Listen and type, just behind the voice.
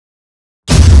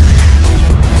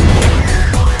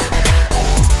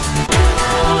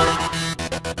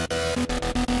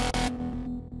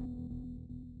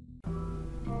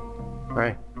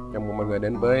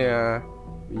đến với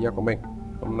video của mình.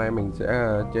 Hôm nay mình sẽ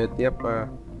chơi tiếp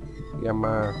game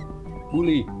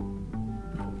Bully.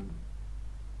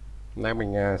 Hôm nay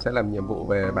mình sẽ làm nhiệm vụ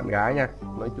về bạn gái nha.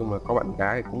 Nói chung là có bạn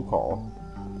gái cũng khổ.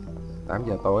 8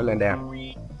 giờ tối lên đèn.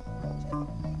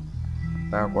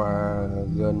 Tao qua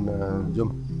gần Giám.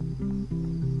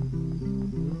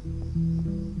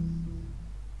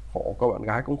 Khổ, có bạn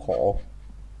gái cũng khổ.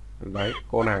 Đấy,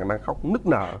 cô nàng đang khóc nức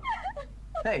nở.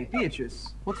 Hey, Beatrice,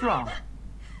 what's wrong?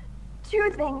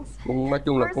 Cũng nói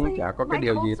chung là cũng chả có cái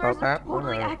điều gì to tát, đó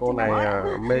là cô này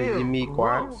mê Jimmy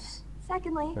quá.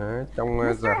 Đấy, trong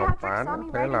giờ học toán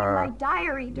thế là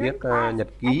viết nhật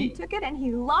ký. Thế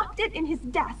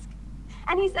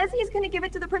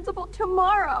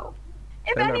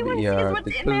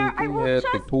là bị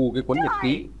tịch thu cái cuốn nhật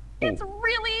ký.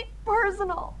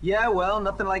 Yeah, well,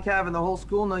 nothing like having the whole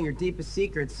school know your deepest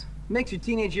secrets. Makes your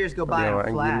teenage years go by in a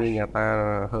anh Jimmy nhà flash.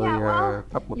 ta hơi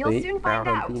thấp một tí, cao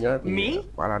hơn tí nữa thì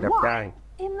quả là đẹp trai.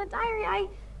 In the diary, I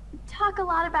talk a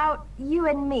lot about you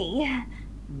and me.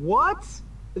 What?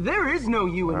 There is no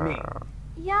you and me.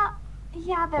 Yeah,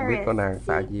 Không there biết is. con nàng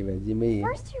xài gì về Jimmy.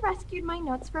 First you rescued my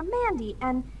notes from Mandy,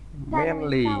 and then we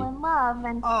Manly. fell in love,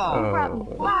 and you brought me Thấp một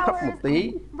flowers,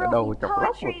 tí, wrote đầu me chọc lóc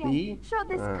một poetry, tí. and showed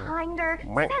this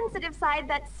kinder, Mẹ. sensitive side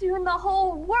that soon the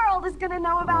whole world is gonna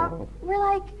know about.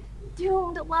 We're like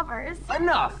doomed lovers.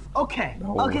 Enough. Okay,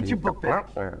 I'll get your book back.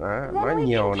 Nói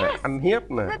nhiều này, ăn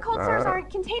hiếp này. The cold sores aren't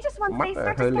contagious once Mắt they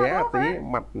start to hơi start lé over. tí,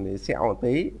 mặt thì sẹo một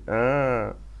tí.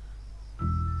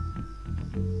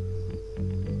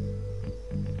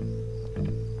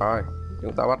 Rồi,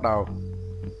 chúng ta bắt đầu.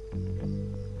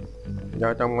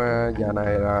 Do trong giờ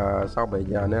này là sau 7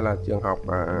 giờ nên là trường học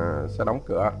sẽ đóng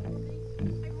cửa.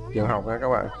 Trường học nha các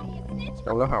bạn.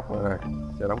 Trong lớp học này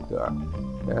sẽ đóng cửa.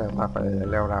 Thế là ta phải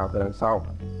leo rào từ đằng sau.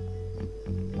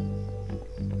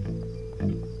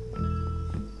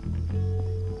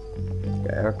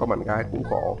 Kẻ có bạn gái cũng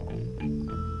khổ.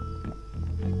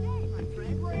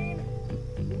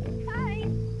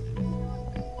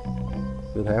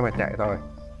 Cứ thế mà chạy thôi.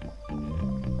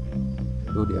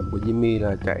 Ưu điểm của Jimmy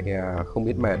là chạy không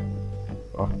biết mệt.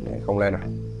 Nhảy không lên à.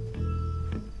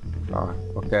 Rồi,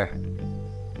 ok.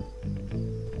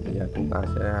 Bây giờ chúng ta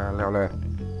sẽ leo lên.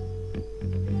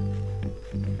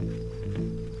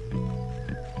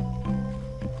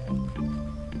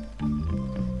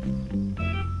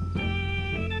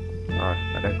 Rồi,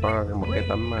 ở đây có một cái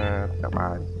tấm thẻ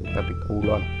bài, chúng ta tịch thu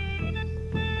luôn.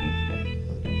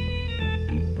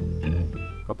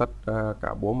 Có tất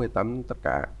cả 40 tấm tất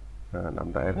cả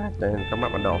nằm rải rác trên các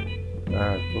map bản đồ.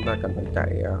 Chúng ta cần phải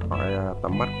chạy khỏi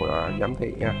tầm mắt của giám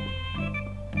thị nha.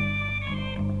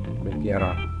 Bên kia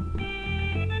rồi.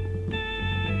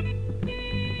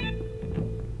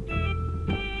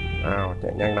 Nào,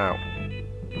 chạy nhanh nào.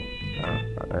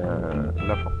 Ở đây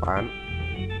lớp học toán.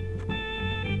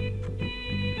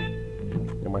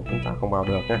 Nhưng mà chúng ta không vào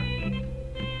được nhé.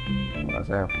 Mở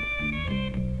xem.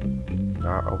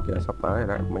 Đó, ông kia sắp tới rồi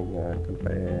đấy. Mình cần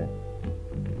phải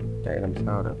chạy làm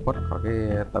sao để khuất khỏi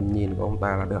cái tầm nhìn của ông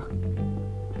ta là được.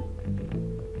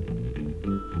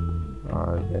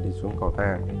 Rồi, giờ đi xuống cầu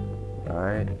thang.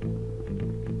 Đấy.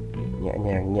 Nhẹ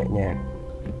nhàng, nhẹ nhàng.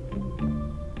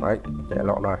 Đấy, chạy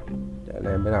lộn rồi. Chạy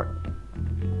lên mới được.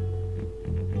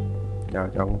 Chờ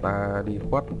cho ông ta đi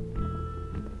khuất.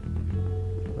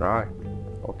 Rồi,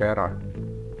 ok rồi.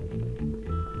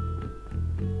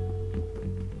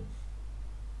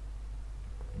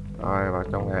 Rồi, vào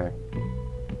trong này.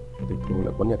 Tịch thu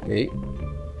là cuốn nhật ký.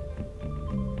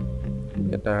 Không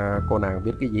biết cô nàng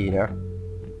viết cái gì nữa.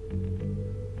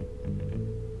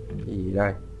 Cái gì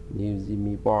đây? New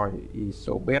Jimmy boy is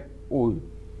so bad. Ui,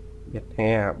 bad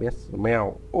hair, bad smell.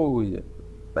 Ui,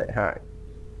 tệ hại.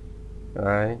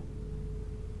 Đấy.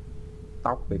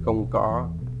 Tóc thì không có.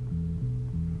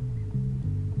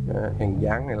 Hình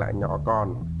dáng này lại nhỏ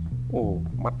con.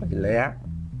 Mắt thì lé.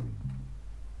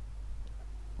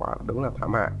 Quả đúng là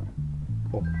thảm hại.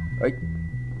 Ấy,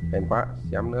 hèn quá,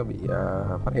 xém nữa bị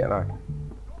phát hiện rồi.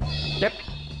 Chết.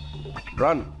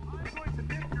 Run.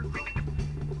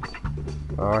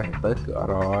 Rồi, tới cửa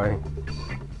rồi.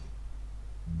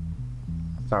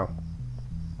 Sao?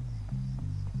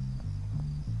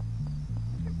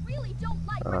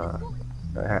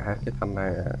 Cái thanh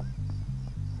này.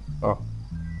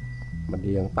 Mình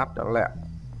đi tắt cho nó lẹ.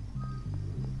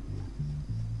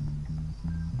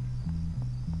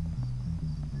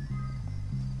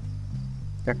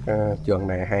 Các trường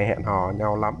này hay hẹn hò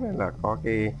nhau lắm, nên là có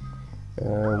cái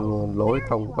lối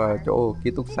thông qua chỗ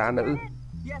ký túc xá nữ.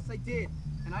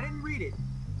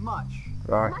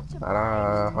 Rồi,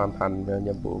 đã hoàn thành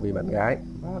nhiệm vụ vì bạn gái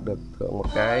và được thưởng một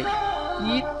cái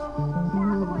chít.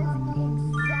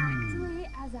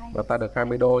 Và ta được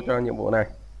 20 đô cho nhiệm vụ này.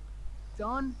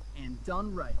 Done and done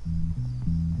right.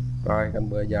 Rồi gần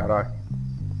 10 giờ rồi.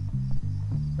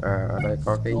 Ở đây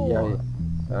có cái dây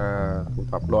thu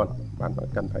thập luôn. Bạn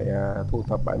cần phải thu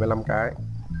thập 75 cái.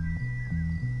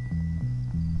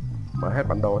 Mở hết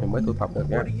bản đồ thì mới thu thập được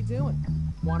nhé.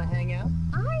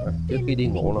 Trước khi đi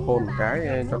ngủ nó hôn một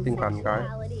cái cho tinh thần coi.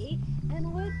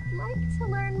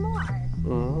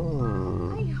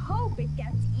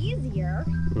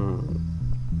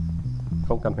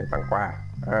 Không cần phải tặng quà.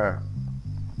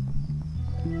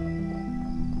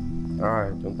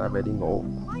 Rồi chúng ta về đi ngủ.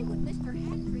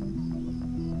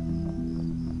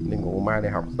 Đi ngủ mai để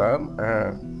học sớm.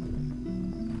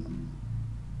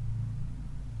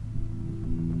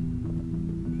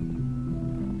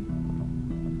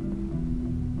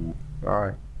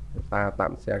 Rồi chúng ta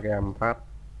tạm xe game phát.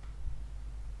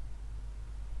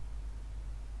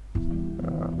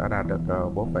 Đã đạt được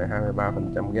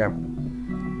 4,23% game.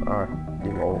 Rồi đi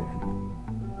ngủ.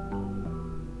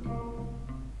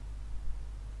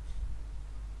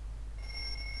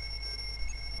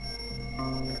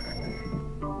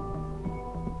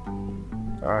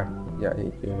 Rồi vậy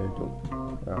thì chúng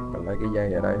cần lấy cái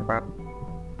dây ở đây phát.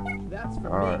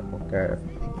 Rồi ok,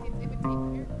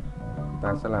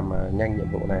 ta sẽ làm nhanh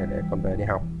nhiệm vụ này để còn về đi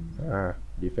học.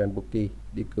 Defend Bookie,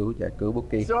 đi cứu giải cứu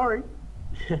Bookie. Sorry.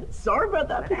 Sorry about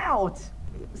that. Out.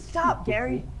 Stop,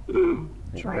 Gary.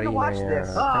 Trying to watch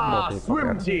this.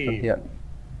 Swim team.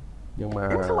 Nhưng mà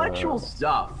intellectual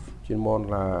stuff. Chuyên môn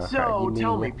là So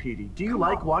tell me, Petey, do you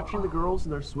like watching the girls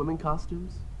in their swimming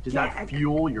costumes? Does that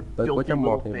fuel your tới cuối filthy chương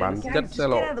 1 little thì bản fantasy? chất sẽ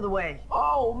lộ.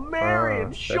 Oh,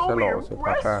 Marion, Sẽ show me lộ your sự thật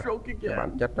ra. breaststroke Cái again.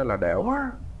 bản chất rất là đều. Or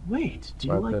wait,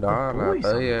 do Và you từ like đó the là boys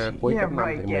on the tới team? cuối Yeah, cấp 5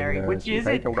 right, thì Gary, mình which chỉ is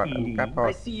thấy it, trong đoạn ẩn Petey? cắt thôi.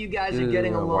 I see you guys are Chứ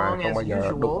getting ngoài along không as bao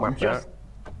giờ đụng usual. mặt nữa. Just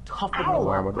toughen them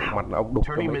Ngoài mà up, đụng mặt là ông đục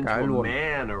cho turn him mấy into cái a luôn.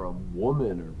 man or a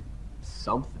woman or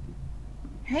something.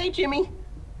 Hey, Jimmy.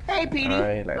 Hey, Petey.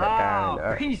 Đây lại đại ca này Oh,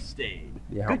 nữa. peace stain.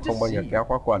 Đi học Good to không bao giờ see kéo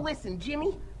khóa quần. Listen,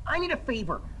 Jimmy, I need a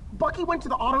favor. Bucky went to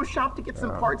the auto shop to get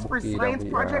some parts for his Bucky science đang bị,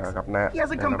 projects. gặp nạn, He hasn't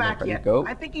nên come là mình back phải đi yet. cứu.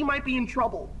 I think he might be in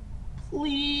trouble.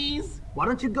 Please? Why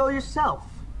don't you go yourself?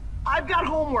 I've got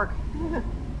homework.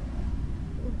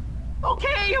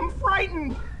 Okay, I'm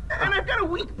frightened. And I've got a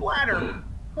weak bladder.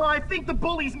 I think the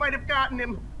bullies might have gotten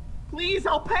him. Please,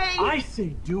 I'll pay. I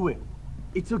say do it.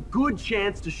 It's a good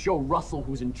chance to show Russell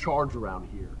who's in charge around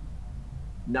here.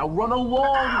 Now run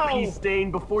along, Ow! pea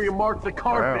stain, before you mark the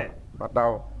carpet. Bắt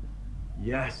đầu.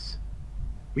 Yes.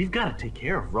 We've got to take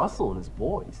care of Russell and his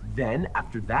boys. Then,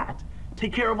 after that,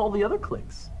 take care of all the other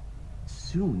cliques.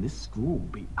 Soon, this school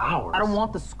will be ours. I don't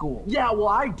want the school. Yeah, well,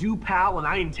 I do, pal, and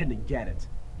I intend to get it.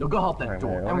 Now go help that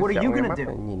door. And what are you gonna do?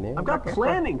 I've got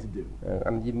planning to do.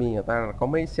 Anh Jimmy người ta có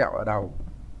mấy sẹo ở đầu.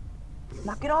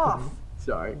 Knock it off.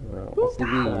 Sorry. TV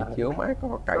chiếu mãi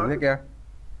có cảnh thế kia.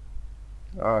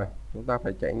 Rồi chúng ta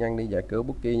phải chạy nhanh đi giải cứu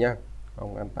Bookie nha,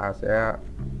 không anh ta sẽ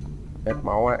hết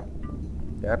máu đấy.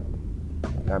 Chết.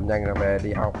 Làm nhanh rồi về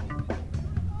đi học.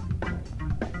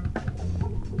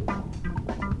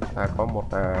 Ta có 1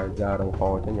 giờ đồng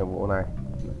hồ cho nhiệm vụ này.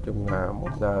 Nói chung là 1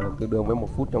 giờ tương đương với 1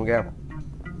 phút trong game.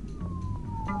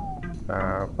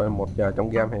 Với 1 giờ trong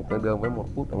game thì tương đương với 1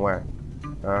 phút ở ngoài.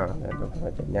 Chúng ta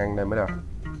phải chạy nhanh đây mới được.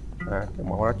 Cái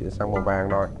máu nó chuyển sang màu vàng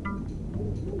rồi.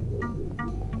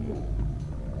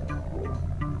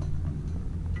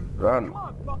 Run.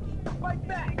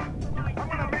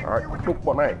 Rồi, Chúc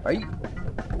bọn này, ấy.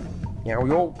 Nhào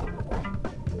vô.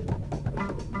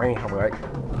 Mày học rồi đấy.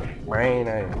 Mày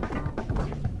này.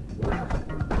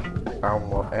 Xong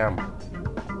một em.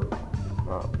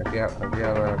 Thằng kia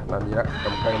làm gì đó,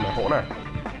 cầm cây mà hỗn à.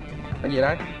 Cái gì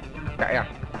đấy? Chạy à?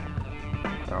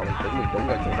 Mình trúng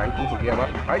rồi, chúng đánh cũng thằng kia mất.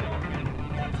 Ấy.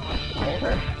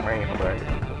 Mày học rồi đấy.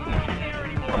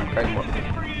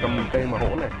 Cầm cây mà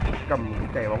hỗn này, cầm cái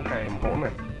kè bóng kè mà hỗn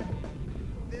này.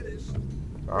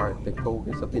 Rồi tịch thu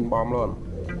cái spin bomb luôn.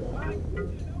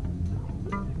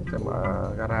 Sẽ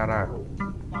mở gara ra.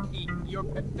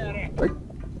 Đấy,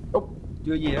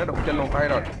 chưa gì đã động chân động tay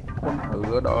rồi.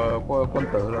 Quân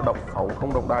tử là động khẩu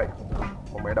không động đậy.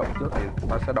 Còn mày động trước thì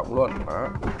ta sẽ động luôn. Đó.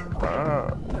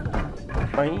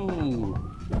 Ấy.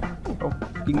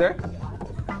 Kinh đấy.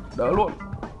 Đỡ luôn.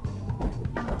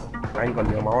 Anh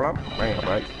còn nhiều máu lắm, anh học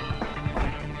đấy.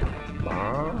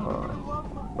 Đó.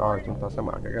 Rồi chúng ta sẽ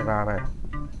mở cái gara này.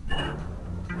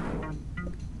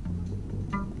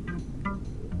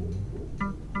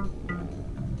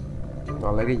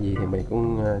 Nó lấy cái gì thì mình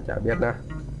cũng chả biết nữa.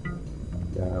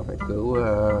 Giờ phải cứu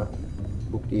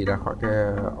Bookie ra khỏi cái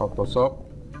auto shop.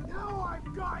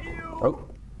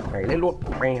 Nhảy lên luôn,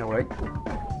 may học đấy.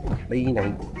 Đi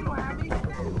này.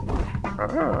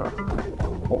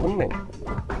 hỗn này,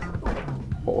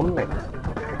 hỗn này,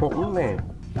 hỗn này,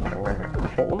 thằng này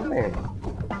hỗn này,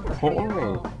 hỗn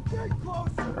này.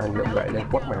 Anh lượm gậy lên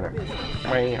quất mày này,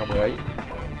 may học đấy.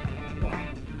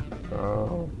 Đó,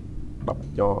 bập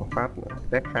cho phát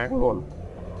tét kháng luôn.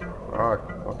 Rồi,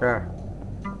 ok.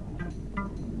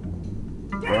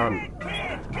 Run.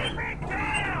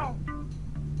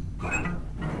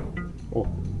 Ồ,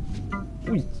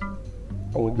 ui,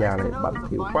 ông già này bận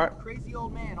thiểu quá.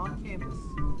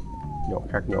 Nhổ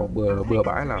khác nhổ bừa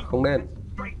bãi là không nên.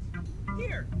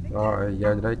 Rồi,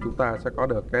 giờ đây chúng ta sẽ có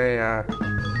được cái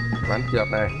ván trượt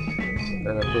này.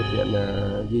 Đây là phương tiện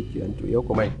di chuyển chủ yếu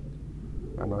của mình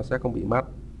và nó sẽ không bị mất.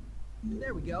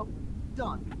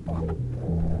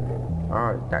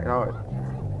 Rồi, chạy thôi.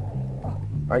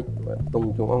 Ấy,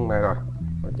 tung chúng ông này rồi.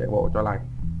 Rồi, chạy bộ cho lành.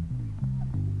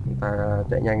 Chúng ta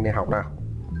chạy nhanh đi học nào.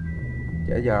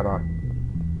 Trễ giờ rồi.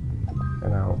 Thế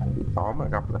nào cũng bị tóm mà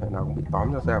gặp là thế nào cũng bị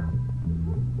tóm cho xem.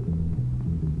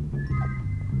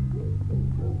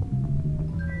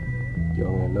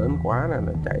 Trường này lớn quá này,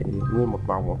 là chạy nguyên một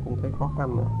vòng mà cũng thấy khó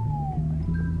khăn rồi.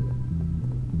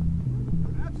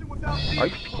 Đấy,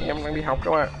 em đang đi học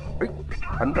các bạn. Đấy,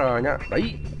 ấn R nhá.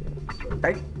 Đấy,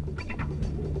 đấy.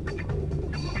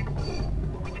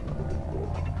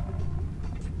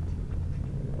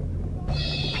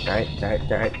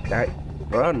 Chạy.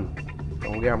 Run.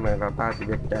 Trong game này là ta chỉ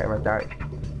việc chạy và chạy.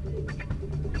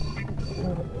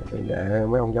 Để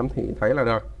mấy ông giám thị thấy là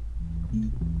được.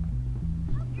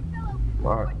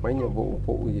 Rồi, mấy nhiệm vụ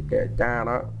phụ gì kể cha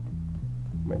đó.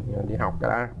 Mình đi học cái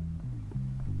đã.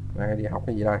 Đây, đi học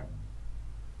cái gì đây?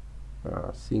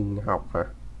 Sinh học hả?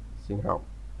 Sinh học.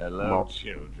 Hello,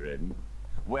 children.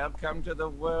 Welcome to the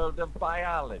world of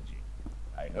biology.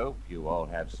 I hope you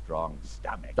all have strong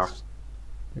stomachs. Trời,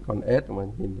 cái con ếch mà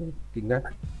nhìn kinh đấy.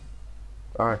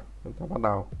 Rồi, chúng ta bắt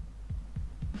đầu.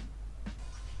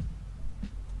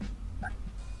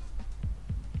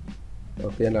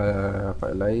 Đầu tiên là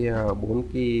phải lấy 4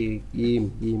 cái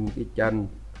ghim cái chân,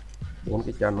 4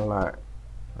 cái chân nó lại.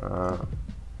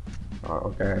 Rồi,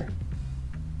 ok.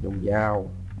 Dùng dao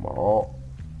mổ.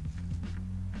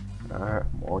 Đó,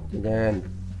 mổ trên,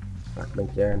 đặt lên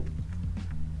trên,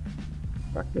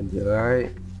 đặt trên dưới.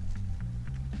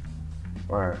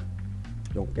 Và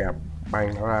dùng kẹp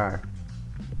banh nó ra.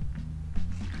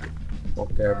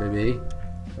 Ok baby.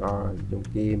 Rồi, dùng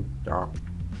kim chọt.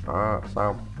 Đó,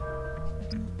 xong.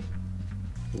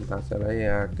 Chúng ta sẽ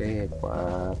lấy cái quả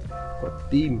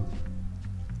tim.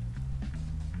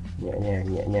 Nhẹ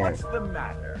nhàng. Nhẹ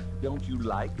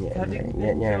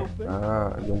nhàng.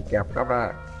 Đó, dùng kẹp cắp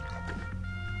ra.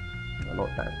 Nội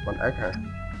tạng con ếch hả?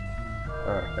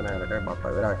 Cái này là cái bảo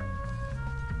tử đây.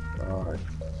 Rồi,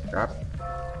 cắt.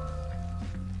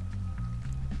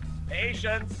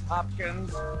 Patience,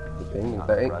 Hopkins. Bình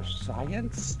tĩnh.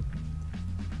 Science.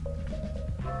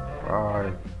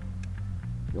 Rồi,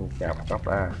 dùng kẹp cắp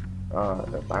ra.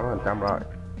 Được 8% rồi.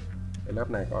 Cái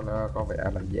lớp này có vẻ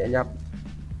là dễ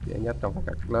nhất trong tất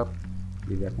cả các lớp.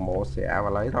 Chỉ việc mổ xẻ và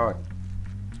lấy thôi.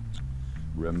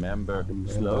 Remember,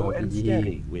 slow and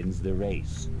steady wins the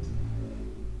race.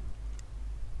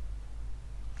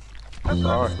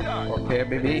 Rồi, ok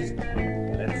baby.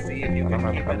 Let's see if you Nó can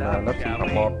hoàn keep thành it lớp up, sinh shall học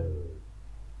we? 1.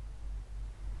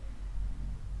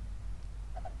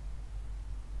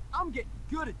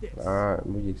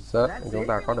 Music search, chúng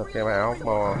ta có được cái áo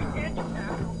màu.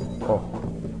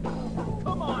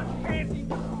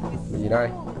 Gì đây?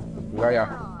 Gây à?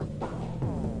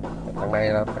 Thằng này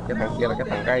là cái thằng kia là cái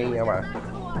thằng gây nha bạn.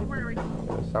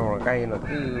 Xong rồi gây là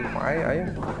cứ phải ấy.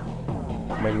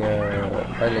 Mình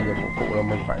đây là nhiệm vụ phụ là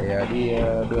mình phải đi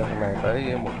đưa thằng này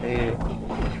tới một cái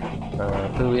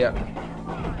thư viện.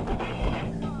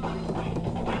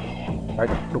 Đấy,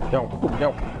 đục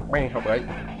nhau bay học ấy.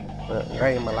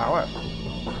 Gây mà láo à.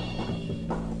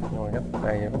 Rồi cái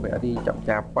này có vẻ đi chậm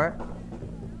chạp quá.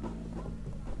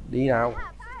 Đi nào.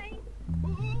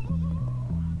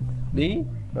 Đi.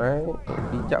 Đấy,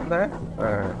 đi chậm thế.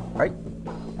 Ấy.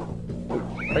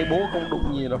 Thấy bố không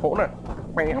đụng gì là hỗn à.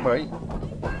 Bay học ấy.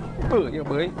 Như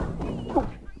bưới.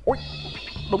 Ôi,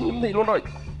 đúng những gì luôn rồi.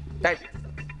 Chạy.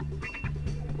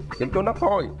 Kiếm chỗ nắp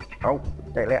thôi. Không,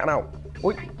 chạy lẹ nào.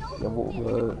 Ui, nhiệm vụ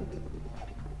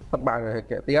thất bại rồi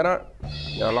kệ tía đó.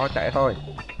 Giờ lo chạy thôi.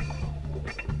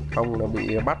 Không là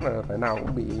bị bắt là phải nào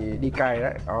cũng bị đi cày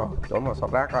đấy. Trốn vào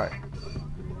sọt rác rồi.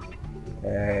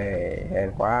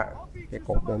 Hèn quá. Cái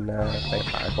cột bên tay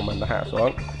phải của mình đã hạ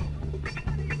xuống.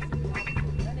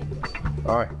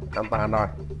 Rồi, an toàn rồi.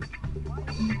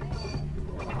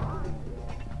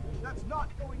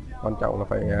 Quan trọng là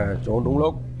phải trốn đúng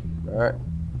lúc. Đấy,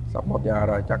 sắp 1 giờ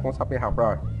rồi, chắc cũng sắp đi học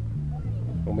rồi.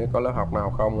 Không biết có lớp học nào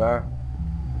không á.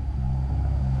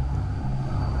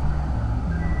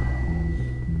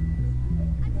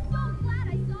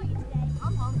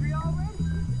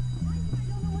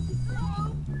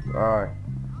 Rồi.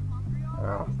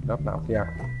 Lớp nào kia?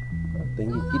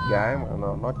 Tính gì kít gái mà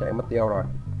nó chạy mất tiêu rồi.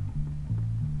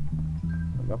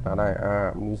 Lớp nào đây?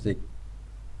 Music.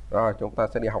 Rồi chúng ta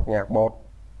sẽ đi học nhạc 1.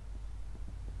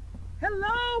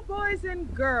 Hello, boys and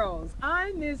girls.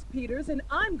 I'm Ms. Peters, and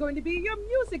I'm going to be your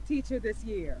music teacher this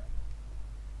year.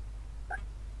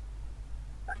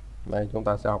 Đây chúng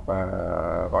ta sẽ học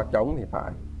gõ trống thì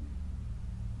phải.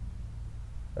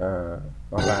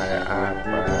 Còn lại và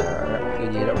cái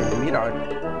gì đó mình không biết rồi.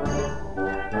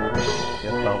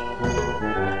 Tiếp tục.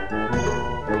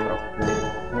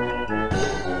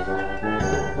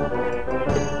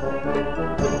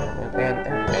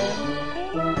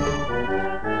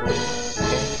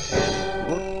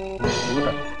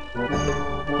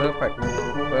 Perfect.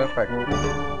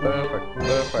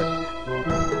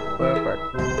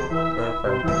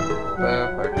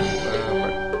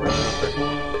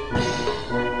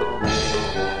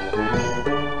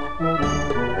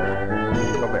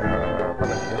 Có vẻ phần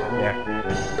này sẽ học nhạc.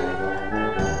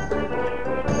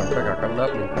 Tất cả các lớp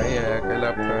mình thấy cái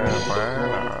lớp khóa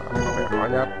là có vẻ khó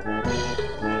nhất.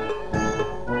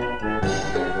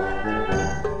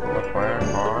 Lớp khóa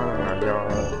khó là do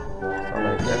sau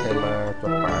này sẽ thêm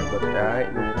chuột phải, chuột trái,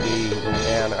 nút key, nút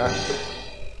e nữa.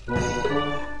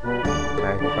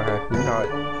 Này chúng ta kín thôi.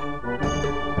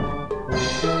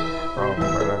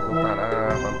 Vậy là chúng ta đã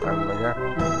hoàn thành rồi nhé.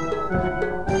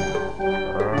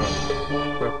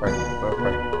 Perfect.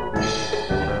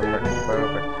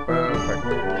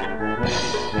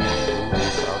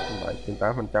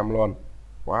 98% luôn.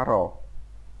 Quá rồi.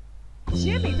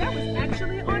 Jimmy, that was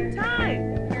actually on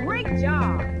time. Great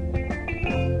job.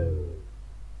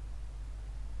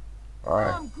 Rồi.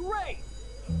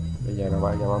 Bây giờ là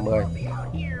 3:30.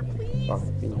 Còn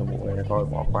cái nhiệm vụ này thôi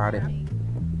bỏ qua đi.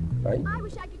 Đấy.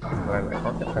 Rồi lại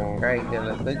có cái thằng gây kia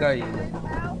lên tới gây.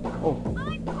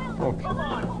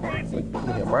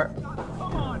 Nguy hiểm quá.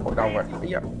 Hội đồng rồi.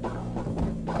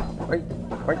 Ấy.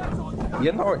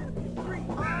 Biến thôi.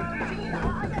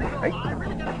 Ấy.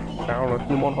 Sao nó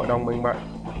chuyên môn hội đồng mình vậy?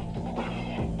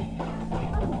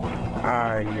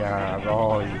 Ai da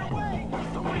rồi.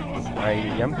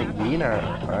 Này dám thị dí nè.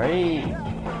 Đấy.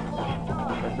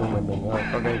 Nói chung mình đừng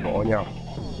có gây gỗ nhau.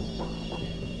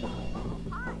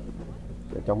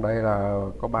 Trong đây là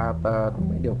có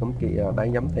mấy điều cấm kỵ: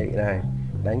 đánh giám thị này,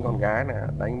 đánh con gái nè,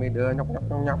 đánh mấy đứa nhóc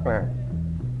nè.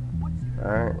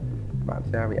 Đấy. Bạn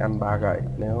sẽ bị ăn 3 gậy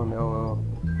nếu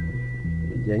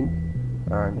bị dính.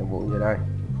 Nhiệm vụ như đây.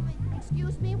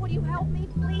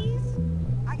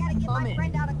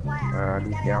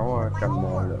 Đi kéo cầm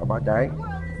lửa báo cháy.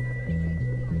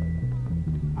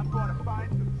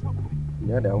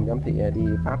 Nhớ để ông giám thị đi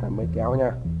phát là mới kéo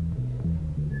nha.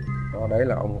 Đó, đấy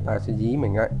là ông ta sẽ dí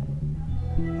mình ấy.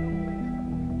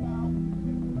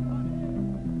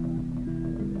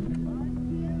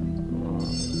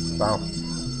 Sao?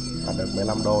 Được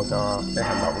 15 đô cho cái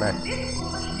hành động này.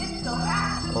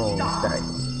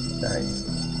 Chạy.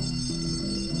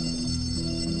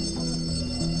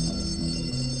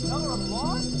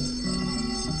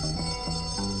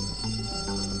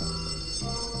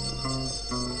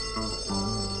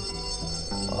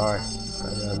 Rồi,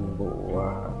 nhiệm vụ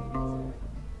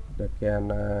The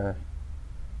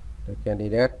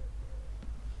candidate.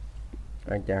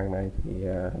 Anh chàng này thì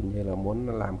hình như là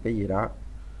muốn làm cái gì đó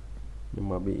nhưng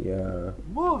mà bị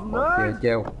bọn kia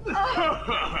trêu.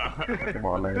 Cái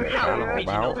bọn này lại khá là hổ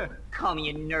báo.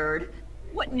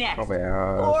 Có vẻ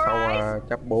sau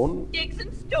chapter 4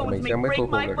 mình sẽ mới thu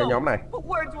phục được cái nhóm này.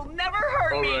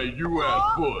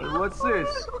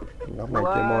 Nhóm này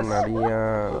chuyên môn là đi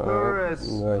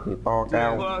người thì to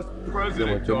cao, nhưng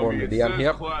mà chuyên môn là đi ăn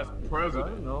hiếp.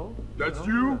 That's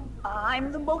you?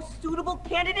 I'm the most suitable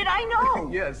candidate I know.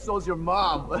 Yeah, so's your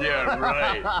mom. Yeah,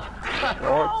 right.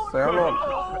 Ôi, xéo luôn.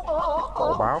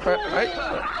 Hổ báo phết. Ấy.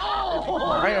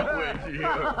 Mãi à.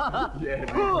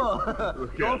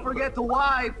 Don't forget the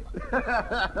wife.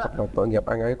 Tội nghiệp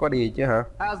anh ấy có đi chứ hả?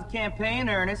 How's the campaign,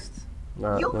 Ernest?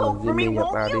 You vote for me,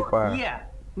 won't you? Yeah,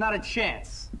 not a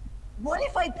chance. What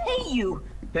if I pay you?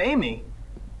 Pay me?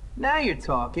 Now you're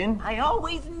talking. I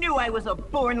always knew I was a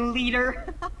born leader.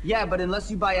 Yeah, but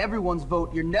unless you buy everyone's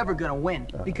vote, you're never gonna win.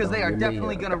 Because they are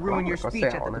definitely gonna ruin your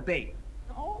speech at the debate.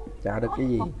 Chả được cái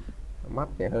gì. Mắt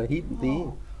thì hơi hít một tí.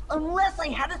 Unless I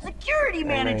had a security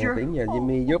manager. Tính nhờ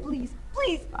Jimmy giúp.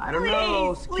 Please. I don't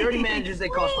know. Security managers, they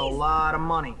cost a lot of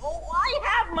money. Oh, I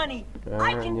have money.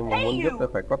 I can nhưng mà pay muốn giúp you. tôi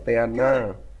phải có tiền đó.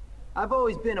 I've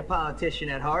always been a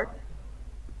politician at heart.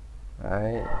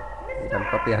 Đấy, cần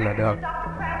có tiền là được.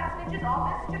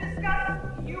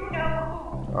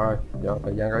 Rồi, do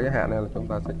thời gian có giới hạn nên là chúng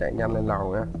ta sẽ chạy nhanh lên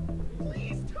lầu nhé.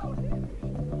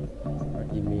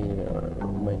 Jimmy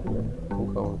mình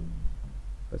cũng không.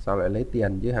 Tại sao lại lấy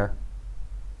tiền chứ hả?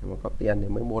 Nhưng mà có tiền thì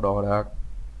mới mua đồ được.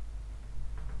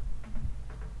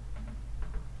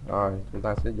 Rồi chúng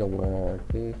ta sẽ dùng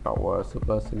cái khẩu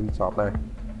Super Slingshot này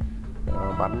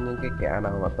bắn những cái kẻ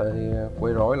nào mà tới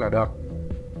quấy rối là được.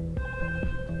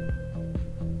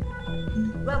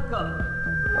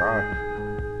 Rồi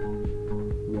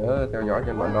nhớ theo dõi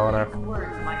trên bản đồ nè.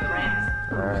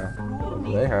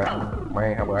 Dưới hả?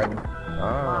 May hả vậy?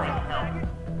 Đó.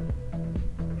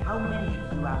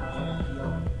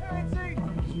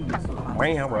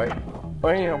 May hả vậy?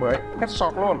 May hả vậy?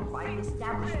 Headshot luôn.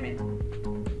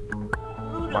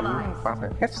 Bắn phát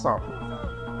này, headshot.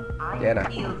 Vậy nè.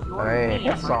 Đây,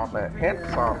 headshot này,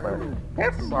 headshot này,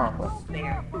 headshot này.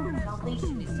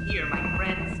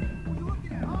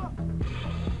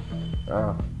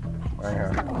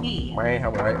 May hả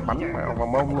vậy? Bắn vào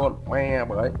mông luôn. May hả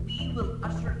vậy?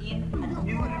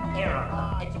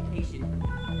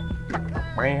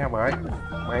 May hả vậy?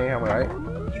 May hả vậy?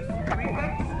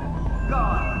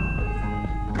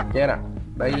 Chết à?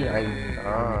 Đây này.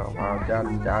 Đó, vào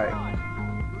chân chạy.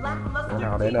 Cái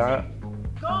nào đấy nữa?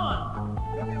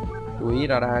 Chú ý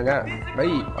ra đà nhá. Đây,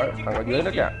 thằng ở dưới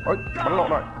đó kìa. Ôi, bắn lộn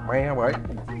rồi. May hả vậy?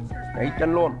 Đấy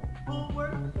chân luôn.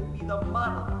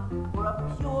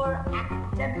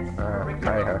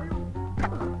 Đây hả?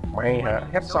 May hả?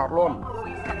 Headshot luôn.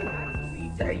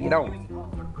 Chạy gì đâu?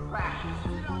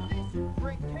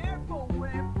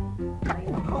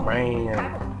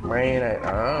 May này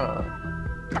đó.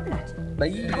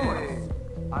 Đấy.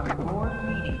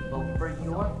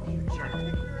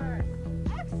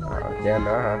 Trên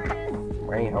đó hả?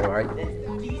 May hả vậy?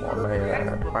 Bọn này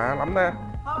phá lắm đó.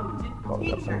 Còn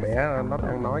gặp thằng bé nó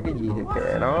đang nói cái gì thì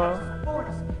kệ nó.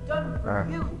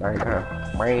 Đây hả?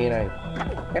 May này.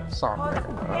 Headshot này.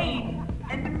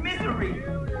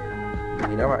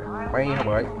 Gì đó vậy? May hả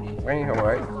vậy? May hả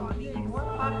vậy?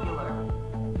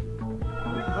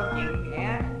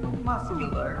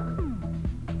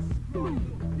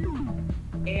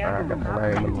 Cái thằng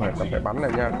này mình cần phải bắn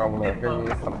này nha, không là cái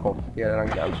phần cột kia đang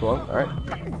giảm xuống. Đấy,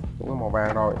 xuống cái màu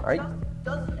vàng rồi. Ấy,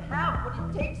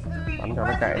 bắn cho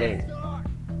nó chạy đi.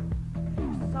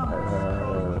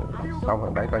 Xong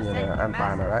thằng đấy coi như là an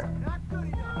toàn rồi đấy.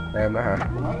 Em đó hả?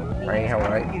 May hả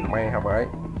vậy? May hả vậy?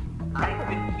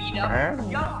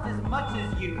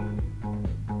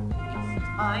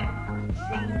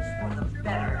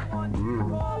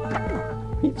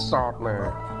 Hit shot nè,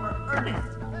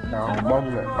 đào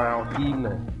bông này, vào chim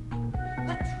này,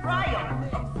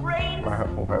 và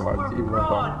không phải vào chim mà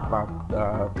còn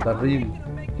vào dream.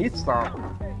 Hit shot.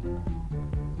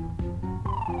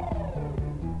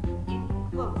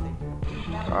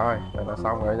 Rồi, đây là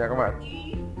xong rồi nha các bạn.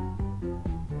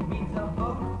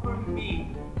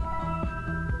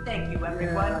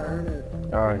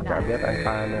 Rồi, chả biết anh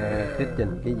Phan thuyết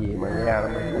trình cái gì mà nghe nó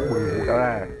mình cũng bừng cả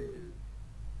ra.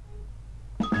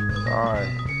 Rồi,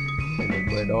 mình được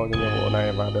 10 đô cho nhiệm vụ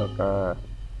này và được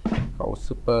khẩu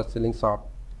Super Slingshot.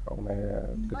 Khẩu này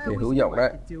cực kỳ hữu dụng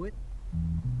đấy.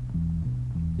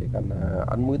 Chỉ cần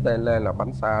ấn mũi tên lên là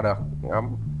bắn xa được.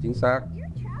 Ngắm, chính xác.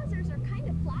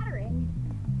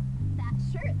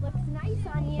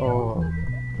 Oh.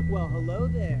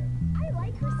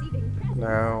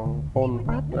 Nào, hôn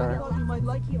phát ra.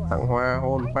 Tặng hoa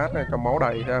hôn phát ra cho máu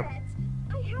đầy xem.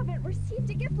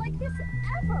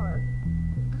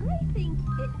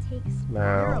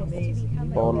 Nào,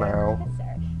 hôn nào.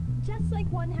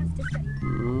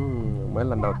 Mấy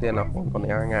lần đầu tiên là hôn còn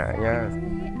e ngại nha.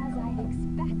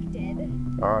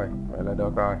 Rồi, vậy là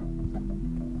được rồi.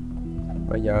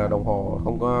 Bây giờ đồng hồ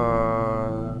không có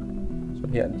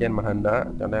xuất hiện trên màn hình đó,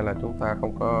 cho nên là chúng ta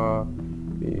không có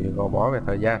bị gò bó về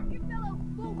thời gian.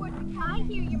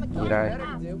 Như đây,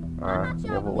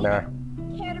 nhiệm vụ nè.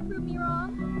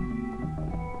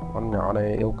 Con nhỏ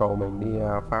này yêu cầu mình đi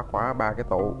phá khóa 3 cái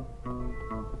tủ.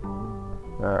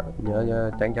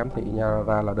 Nhớ tránh giám thị nha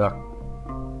ra là được.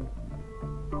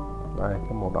 Đây,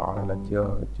 cái màu đỏ này là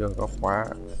chưa có khóa,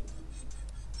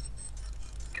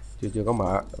 chưa có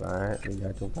mở. Đấy, bây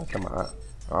giờ chúng ta sẽ mở.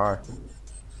 Rồi,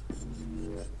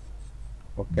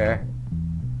 ok.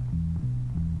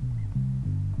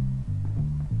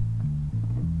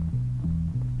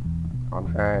 Còn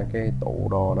 2 cái tủ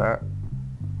đồ đó.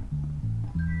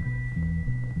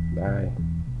 Đây.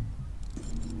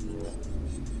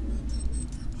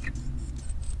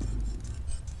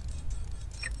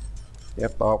 Tiếp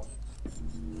tục.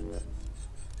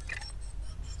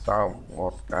 Xong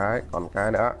một cái, còn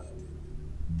cái nữa.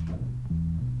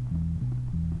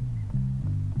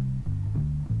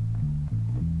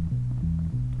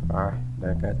 Rồi,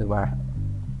 đây cái thứ 3.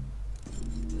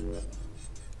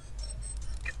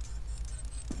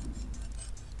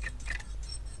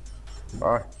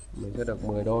 Rồi, mình sẽ được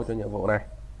 10 đô cho nhiệm vụ này.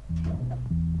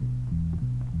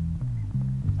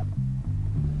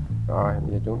 Rồi,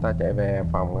 bây giờ chúng ta chạy về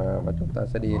phòng và chúng ta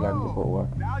sẽ đi làm nhiệm vụ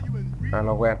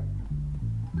Halloween.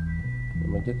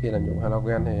 Nhưng mà trước khi làm nhiệm vụ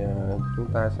Halloween thì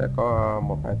chúng ta sẽ có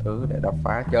một vài thứ để đập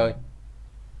phá chơi.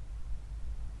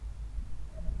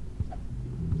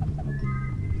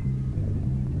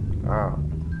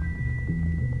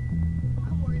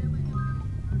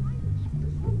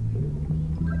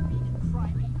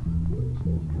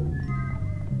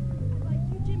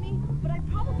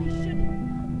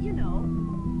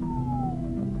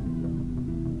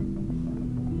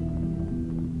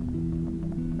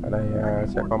 Ở đây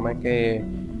sẽ có mấy cái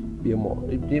bia mộ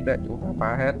rip đấy, chúng ta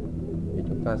phá hết thì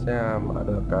chúng ta sẽ mở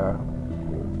được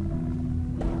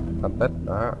thành tích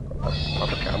đó, có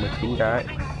tất cả 19 cái.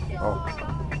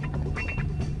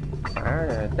 Phá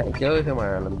chạy chơi thôi mà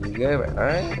làm gì ghê vậy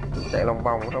đấy, chạy lòng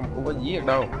vòng không có gì được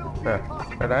đâu nè.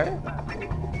 Đấy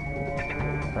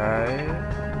rồi,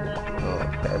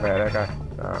 chạy về đây coi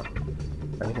đó.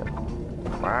 Đấy,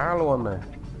 phá luôn này,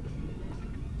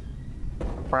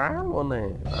 phá luôn này.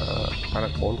 Phá được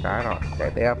 4 cái rồi,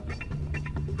 chạy tiếp,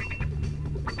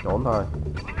 trốn thôi.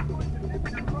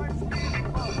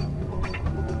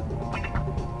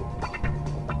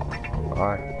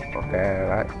 Rồi, ok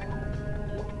đấy.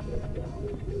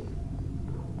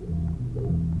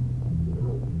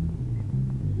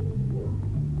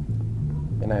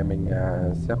 Cái này mình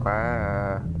sẽ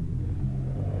phá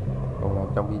cùng làm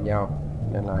trong video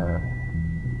nên là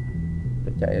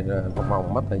để chạy vòng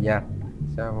vòng mất thời gian,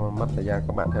 sẽ mất thời gian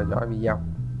các bạn theo dõi video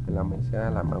thì là mình sẽ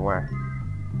làm ở ngoài.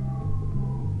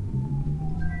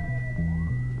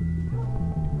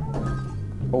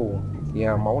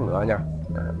 Kia máu lửa nha,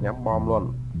 nhắm bom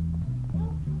luôn.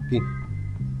 Kim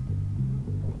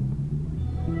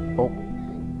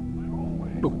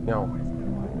đục nhau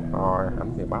rồi,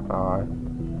 hắn bị bắt rồi.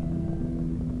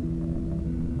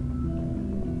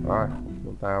 Rồi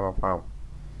chúng ta vào phòng.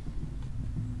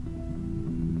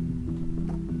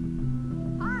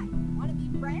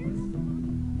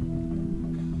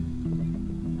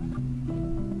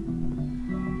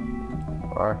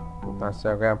 Rồi chúng ta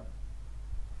sẽ game.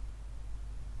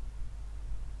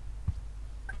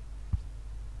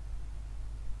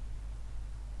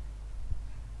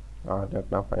 Rồi được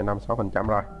 5,56%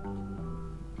 rồi.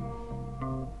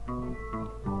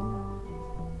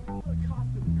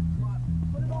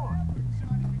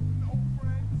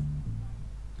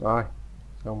 Rồi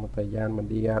sau một thời gian mình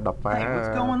đi đập phá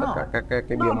tất cả các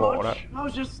cái bia mộ đó.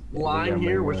 Bây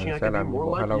giờ mình sẽ làm nhiệm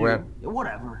vụ Halloween.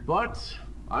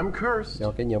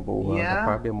 Do cái nhiệm vụ đập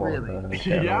phá bia mộ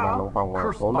sẽ là lòng vòng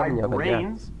tốn rất nhiều thời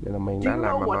gian nên là mình đã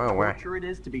làm nó ở ngoài.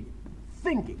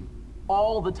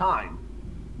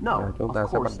 Chúng ta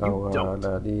sẽ bắt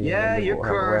đầu đi nhiệm vụ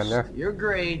Halloween nhé.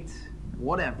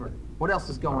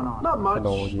 Cái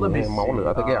đồ gì máu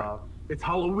lửa thế kìa. It's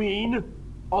Halloween.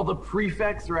 All the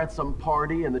prefects are at some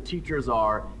party and the teachers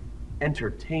are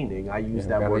entertaining. I use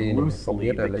that word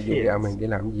loosely. The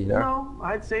kids. No,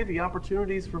 I'd say the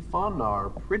opportunities for fun are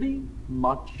pretty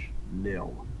much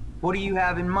nil. What do you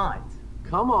have in mind?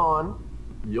 Come on,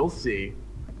 you'll see.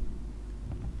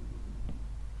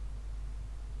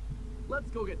 Let's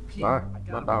go get Peter.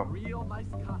 I got a real nice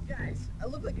costume. Guys, I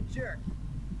look like a jerk.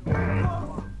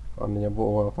 Còn nhiệm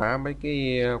vụ phá mấy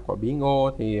cái quả bí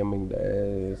ngô thì mình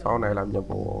để sau này làm nhiệm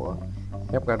vụ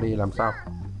ép Gary làm sao.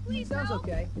 Bây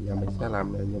giờ mình sẽ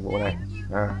làm nhiệm vụ này.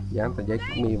 Dán tờ giấy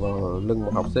chứng minh vào lưng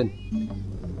một học sinh.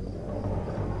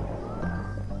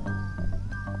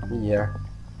 Cái gì à?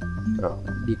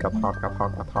 Đi cà thọt.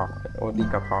 Đi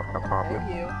cà thọt nữa.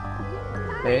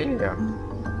 Thế nhỉ?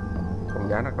 Không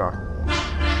dán được rồi.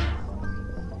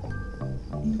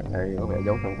 Cái này có vẻ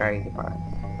giống thằng cây thì phải.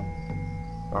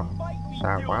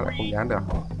 Sao quá lại không dán được.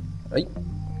 Ấy,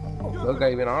 đỡ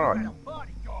gây với nó rồi.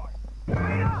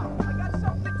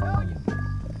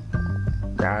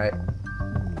 Chạy.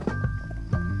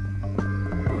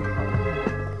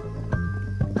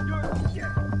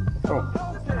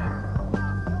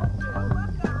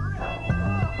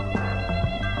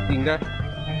 Kinh đây.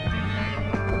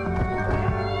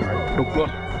 Đục luôn.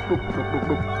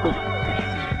 Đục.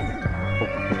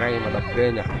 Ngay mà đập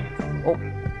ghê nhỉ.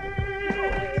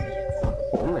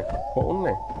 Hỗn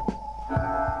này.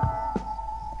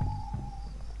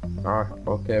 Rồi,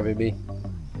 ok baby.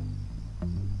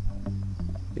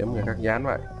 Kiếm người khác dán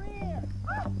vậy.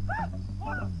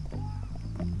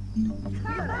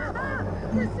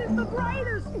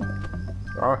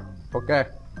 Rồi, ok.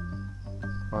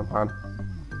 Hoàn thành.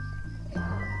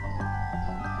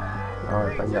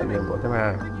 Rồi, ta nhận nhiệm vụ thứ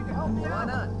hai.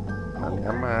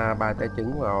 Ném 3 trái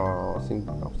trứng vào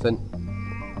học sinh.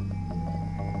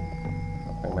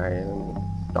 Thằng này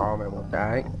cho mày một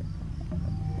cái.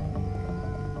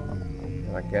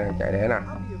 Thằng kia đang chạy đến nè.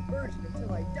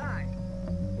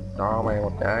 Cho mày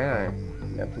một cái này.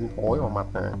 Ném trứng thối vào mặt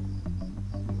này.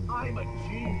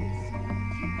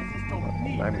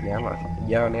 Đây bị ném rồi.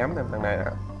 Giờ ném thêm thằng này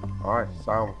nè. Rồi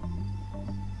xong.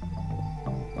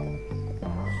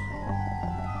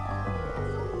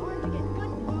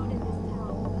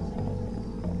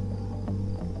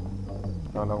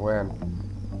 Nó quen.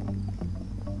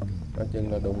 Nói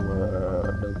chung là đừng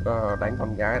có đánh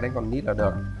con gái, đánh con nít là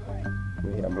được,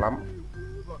 nguy hiểm lắm.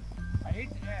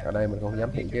 Ở đây mình không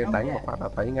dám hiện chứ đánh một phát là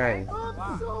thấy ngay.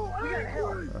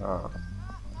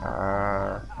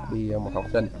 Đi một học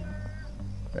sinh.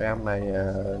 Cái em này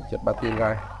trượt patin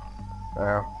coi.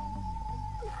 Nào.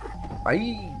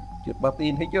 Ấy, trượt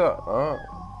patin thấy chưa? Đó.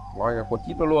 Lòi cả cột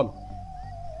chip nó luôn.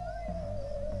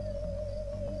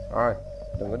 Rồi,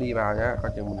 đừng có đi vào nhá,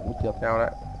 coi chừng mình cũng trượt theo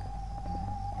đấy.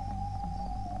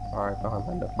 Rồi, ta hoàn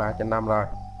thành được 3 trên 5 rồi.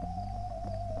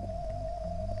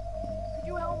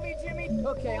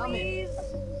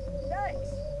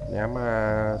 Ném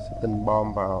sitting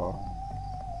bomb vào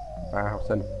 3 học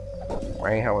sinh.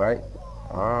 Quay hầu đấy.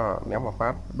 Đó, ném một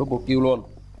phát double kill luôn.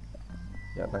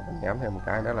 Giờ ta cần ném thêm một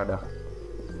cái nữa là được.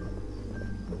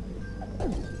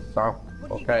 Xong,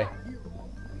 ok.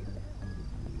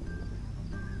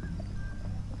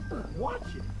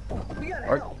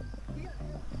 Ôi.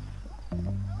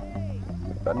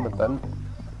 Bình tĩnh.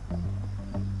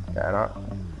 Kệ đó.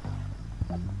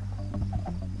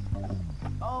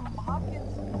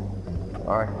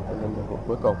 Rồi, nhiệm vụ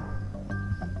cuối cùng.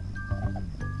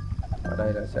 Ở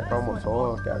đây là sẽ có một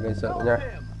số kẻ gây sự nha.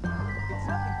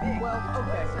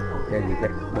 Cái gì vậy?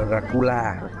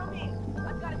 Dracula.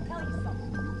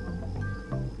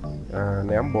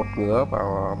 Ném bột ngứa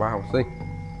vào 3 học sinh.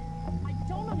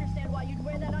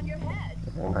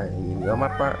 Thằng này nhìn ngứa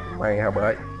mắt quá. Mày hả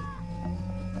bưởi.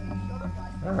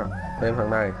 Thêm thằng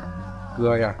này.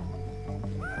 Cười à?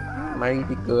 Nay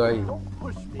thì cười.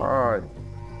 Rồi.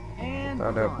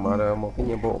 Ta được mở được một cái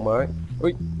nhiệm vụ mới.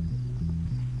 Ui.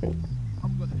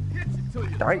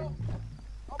 Chạy.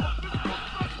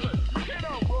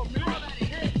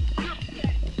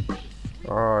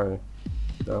 Rồi.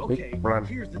 The big plan.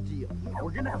 Here's the deal.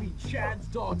 We're gonna have Chad's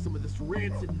dog some of this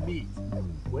rancid meat.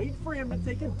 Wait for him to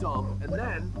take a dump, and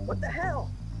then... What the hell?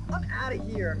 I'm out of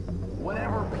here.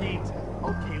 Whatever, Pete.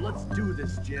 Okay, let's do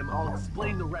this, Jim. I'll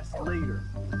explain the rest later.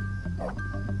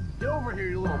 Get over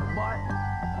here, you little mutt.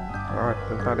 Rồi,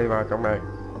 chúng ta đi vào trong này.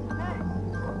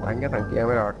 Đánh cái thằng kia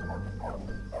mới được.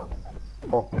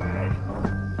 Ô.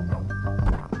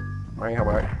 May hả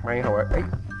vậy? May hả vậy? Ấy,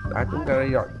 đã chúng ta đi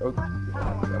rồi.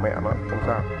 Mẹ nó, không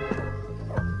sao.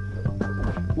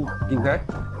 Kinh thế.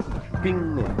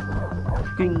 Kinh này.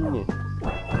 Kinh này.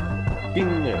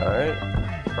 Kinh này đấy.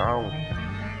 Xong.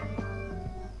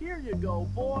 Here you go,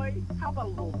 boy. How about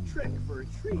a little trick for a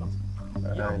treat?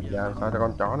 Ở đây, giờ sao cho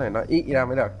con chó này nó ý ra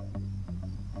mới được.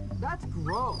 That's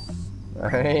gross.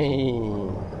 Đấy.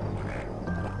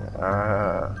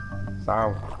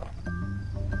 Xong.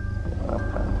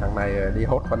 Thằng này đi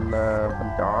hốt phân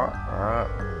chó. Đó,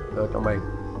 đưa cho mình.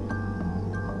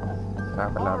 Ta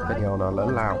phải làm cái điều nào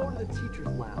lớn lao.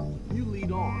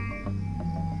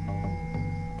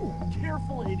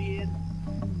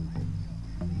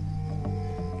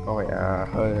 Có vẻ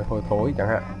hơi hôi thối chẳng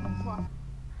hạn.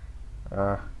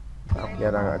 Học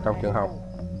kia đang ở trong trường học.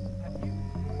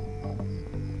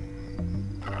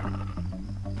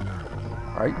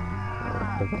 Đấy,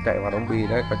 đừng có chạy vào đống bì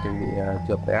đấy, có chừng bị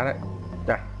trượt té đấy.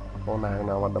 Chà, cô nàng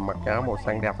nào mà mặc áo màu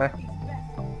xanh đẹp đấy,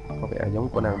 có vẻ giống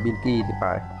cô nàng Binky thì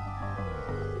phải.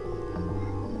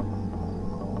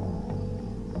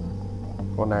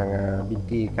 Cô nàng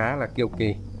Binky khá là kiêu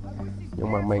kỳ,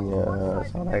 nhưng mà mình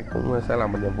sau này cũng sẽ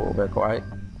làm một nhiệm vụ về cô ấy,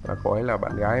 và cô ấy là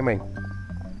bạn gái mình,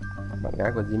 bạn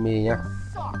gái của Jimmy nhá,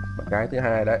 bạn gái thứ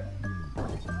hai đấy.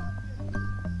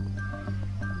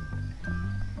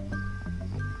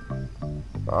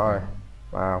 Rồi,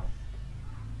 vào.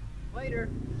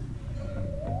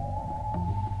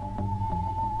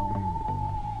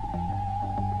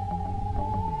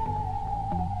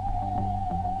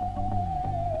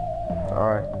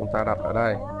 Rồi, chúng ta đặt ở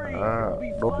đây.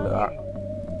 Đốt lửa.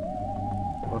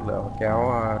 Đốt lửa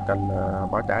kéo cần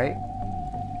báo cháy.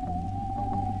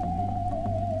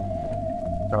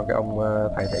 Cho cái ông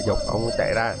thầy thể dục ông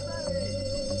chạy ra.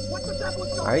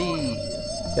 Đấy,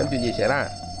 xem chuyện gì xảy ra.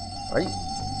 Đấy.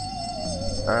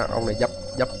 Ông này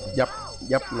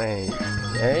dấp này.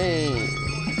 Đấy,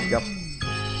 dấp.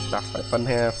 Đặt phải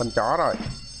phân chó rồi.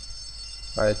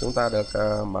 Rồi chúng ta được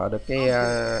mở được cái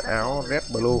áo Red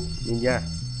Blue Ninja.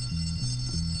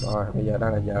 Rồi bây giờ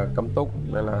đang là giờ cấm túc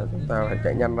nên là chúng ta phải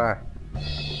chạy nhanh ra.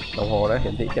 Đồng hồ đã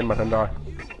hiển thị trên màn hình rồi.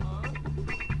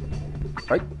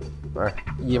 Ấy, cái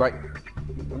gì vậy?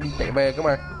 Đi chạy về cơ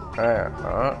mà.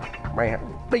 Đó, mày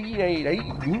đi này đấy,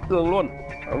 dính tường luôn.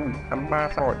 Ăn 3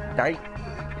 xong rồi chạy.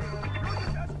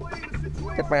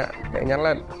 Chết mẹ, chạy nhanh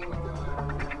lên.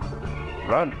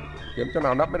 Run, kiếm chỗ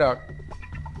nào nấp mới được.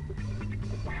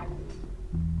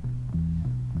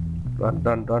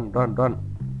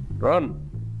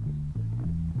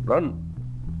 Run.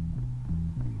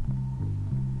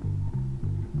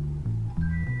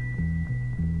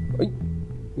 Ấy,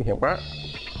 nguy hiểm quá.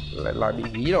 Lại bị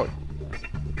dí rồi.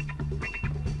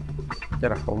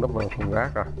 Chắc là không nấp vào thùng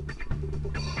rác rồi.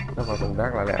 Nấp vào thùng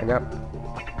rác là lẹ nhất.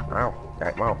 Nào,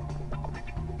 chạy mau.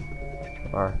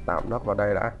 Rồi, tạm nấp vào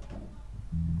đây đã.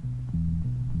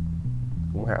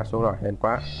 Cũng hạ xuống rồi, hên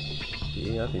quá.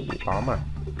 Chỉ thì bị tóm à.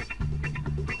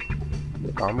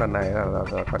 Bị tóm lần này là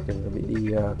có chừng bị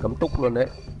đi cấm túc luôn đấy.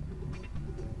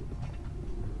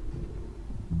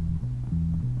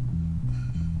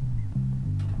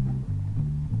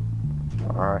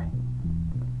 Rồi.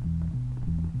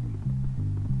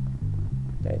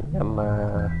 Chạy nhanh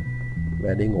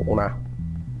về đi ngủ nào.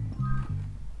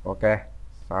 Ok,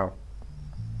 xong.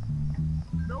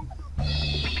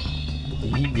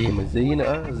 Dí gì mà dí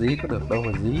nữa, dí có được đâu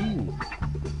mà dí.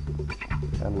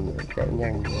 Anh chạy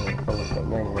nhanh, không là chạy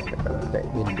nhanh mà chạy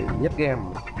bền bỉ nhất game.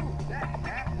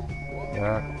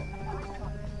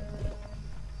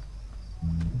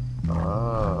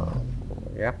 Đó,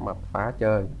 ghép mặt phá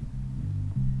chơi.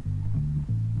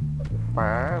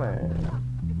 Phá này.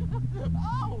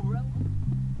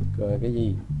 Cười cái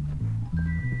gì?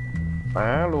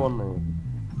 Phá luôn này.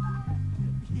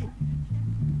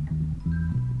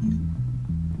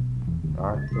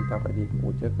 Rồi, chúng ta phải đi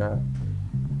ngủ trước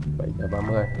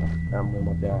 7:30,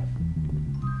 11 giờ.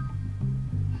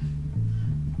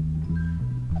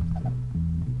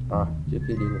 Rồi, trước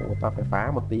khi đi ngủ ta phải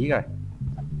phá một tí rồi.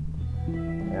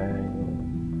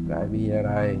 Đại bi ra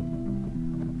đây.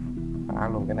 Phá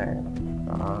luôn cái này.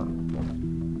 Đó.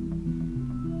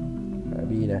 Đại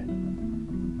bi này.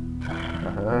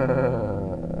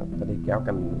 Ta đi kéo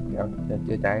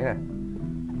chữa cháy nè.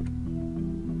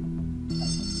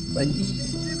 Đấy.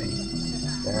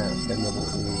 Xem nhiệm vụ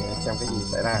xem cái gì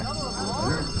xảy ra.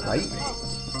 Đấy.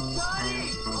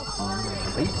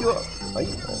 Thấy chưa? Đấy.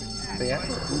 Té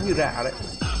cũng như rạ đấy.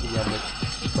 Bây giờ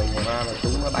mình ra là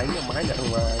chúng nó đánh cái máy nhận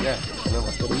mà nha. Nên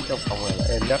mà tôi đứng trong phòng này là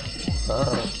êm nhất. Đó.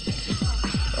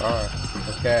 Rồi,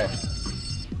 ok.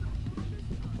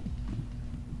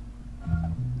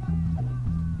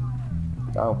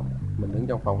 Đâu, mình đứng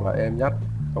trong phòng là êm nhất,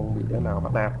 không bị đứa nào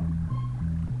bắt nạt.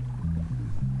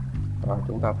 Rồi,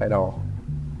 chúng ta thay đồ.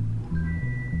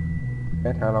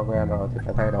 Hết halogen rồi thì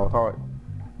phải thay đồ thôi.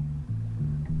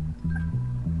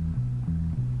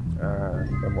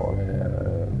 Cái bộ này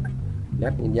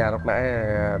Jet Ninja lúc nãy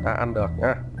đã ăn được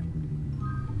nhá.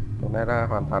 Lúc nãy đã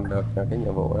hoàn thành được cái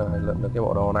nhiệm vụ lượm được cái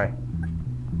bộ đồ này.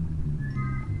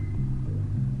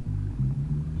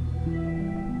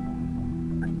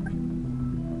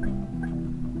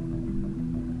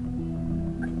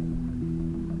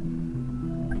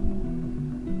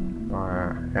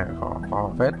 Hàng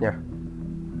khó phết nha.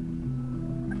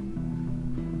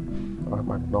 Rồi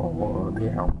mặc đồ đi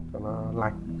học cho nó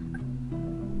lạnh.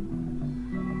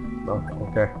 Rồi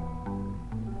ok.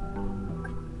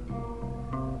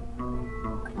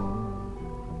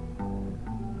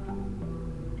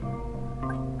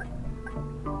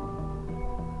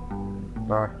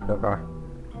 Rồi được rồi.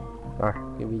 Rồi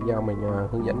cái video mình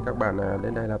hướng dẫn các bạn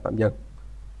đến đây là tạm dừng.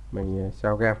 Mình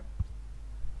sau game.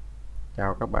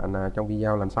 Chào các bạn trong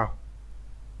video lần sau.